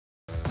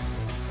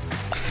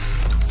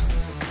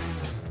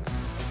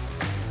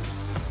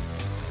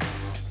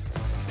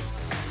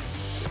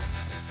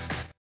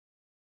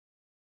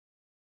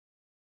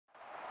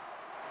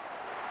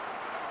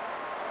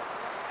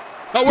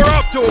Oh, we're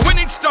off to a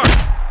winning start.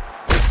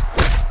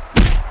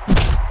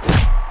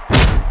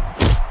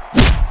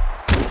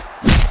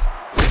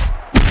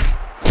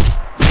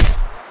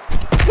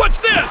 What's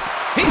this?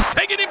 He's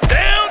taking him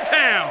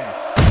downtown.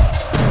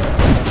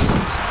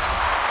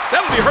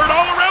 That'll be heard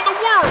all around the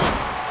world.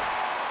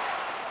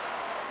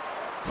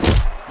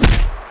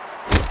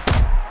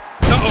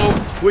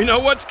 Uh-oh, we know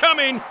what's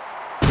coming.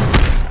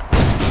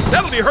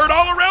 That'll be heard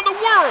all around the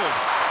world.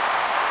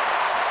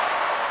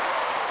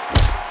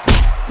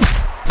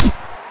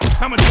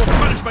 How much more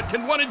punishment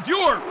can one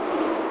endure?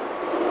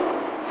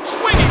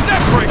 Swinging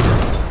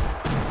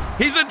neckbreaker.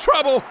 He's in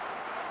trouble.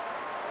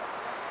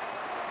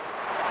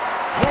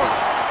 1,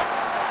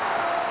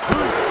 2,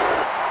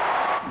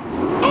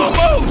 3.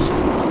 Almost.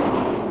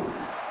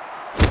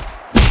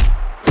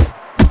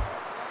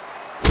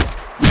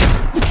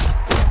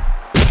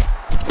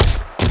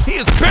 He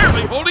is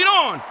barely holding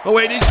on. Oh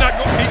wait, he's not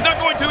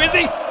going to, is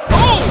he?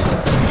 Oh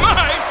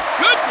my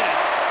goodness!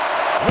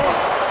 1,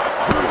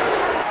 2, 3.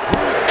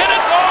 And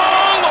it's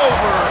all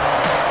over.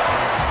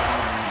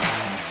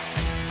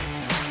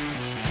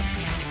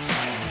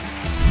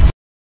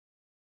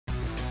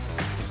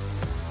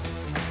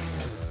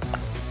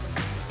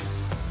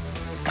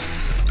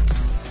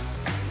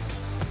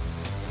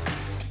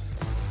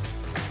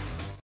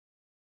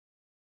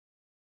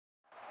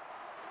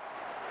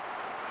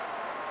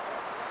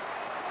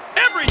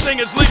 Everything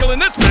is legal in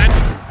this match.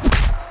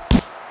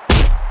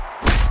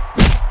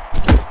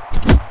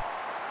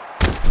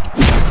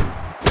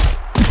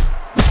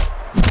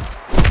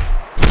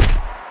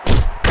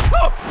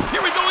 Oh,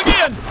 here we go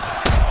again.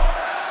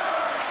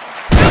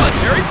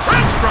 Military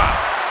press drop.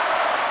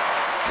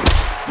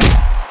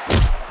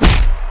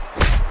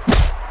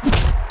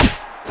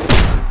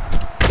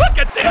 Look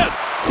at this.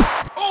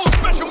 Oh,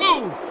 special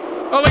move.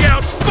 Oh, look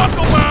out.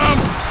 Buckle bomb.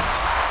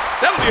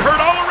 That'll be heard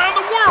all around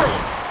the world.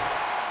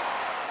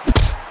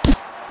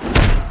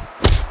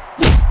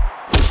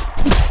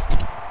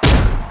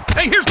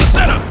 Hey, here's the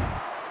setup.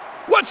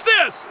 What's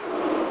this?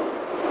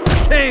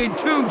 Kane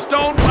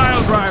Tombstone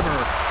pile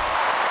driver.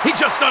 He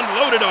just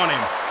unloaded on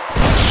him.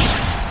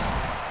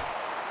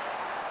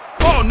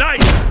 Oh,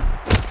 nice.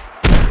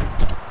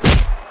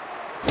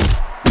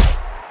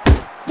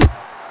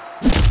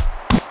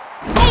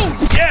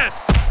 Oh,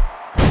 yes.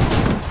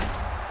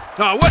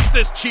 Oh, what's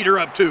this cheater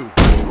up to?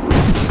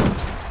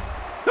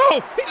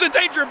 Oh, he's in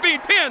danger of being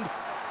pinned. 1,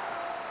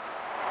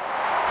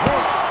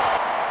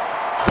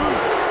 2,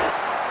 3.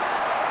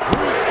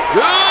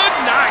 Good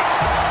night.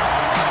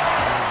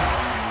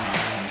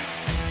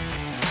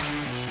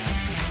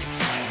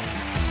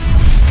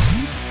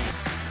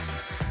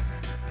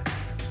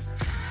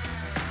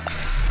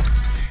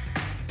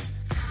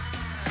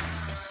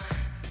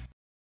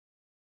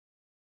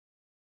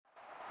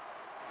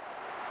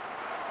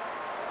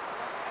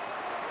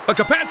 A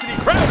capacity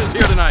crowd is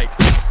here tonight.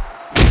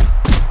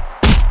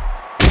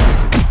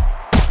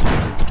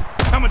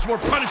 How much more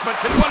punishment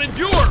can one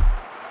endure?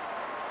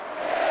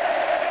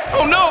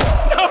 Oh, no!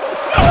 No!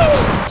 No!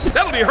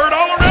 That'll be heard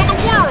all around the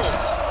world!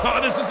 Oh,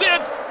 this is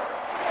it!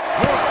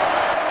 1,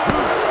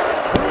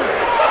 2, 3.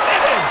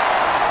 Submitted!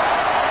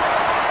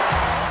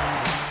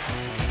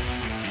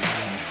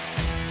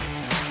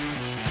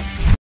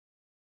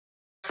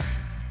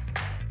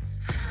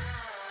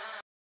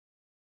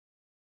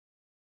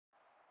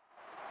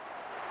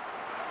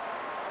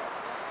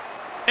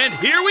 And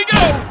here we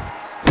go!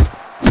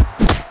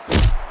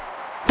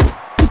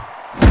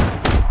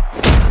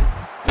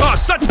 Oh,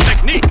 such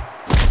technique!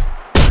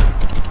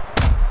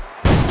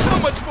 How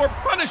much more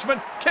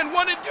punishment can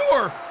one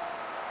endure?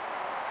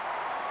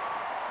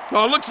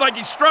 Oh, looks like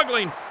he's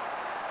struggling.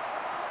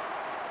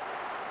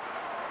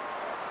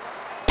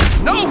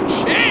 No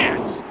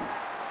chance!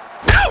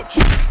 Ouch!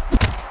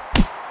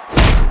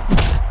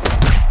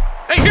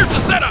 Hey, here's the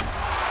setup.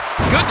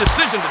 Good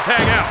decision to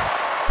tag out.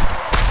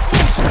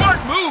 Ooh, smart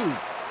move.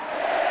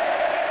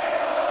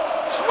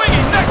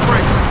 Swinging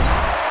neckbreaker.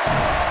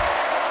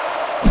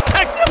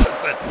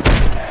 Magnificent.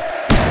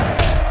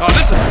 Oh,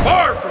 this is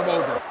far from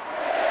over.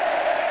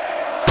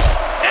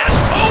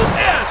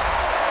 SOS!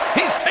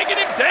 He's taking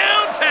him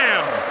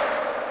downtown.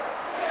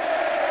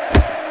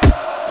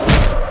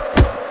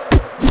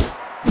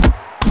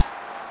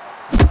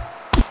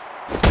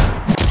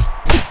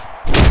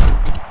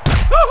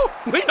 Oh,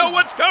 we know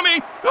what's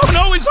coming. Oh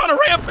no, he's on a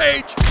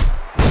rampage.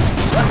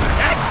 What the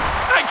heck?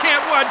 I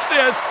can't watch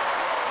this.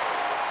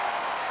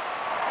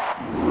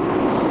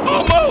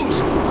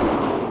 Almost.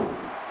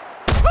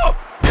 Oh,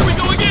 here we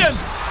go again.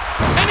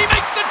 And he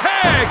makes the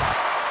tag.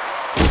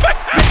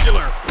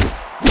 Spectacular.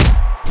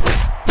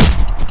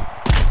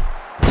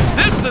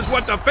 This is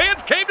what the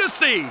fans came to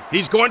see.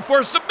 He's going for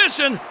a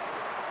submission.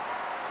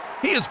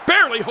 He is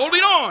barely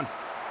holding on.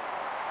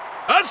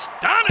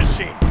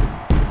 Astonishing.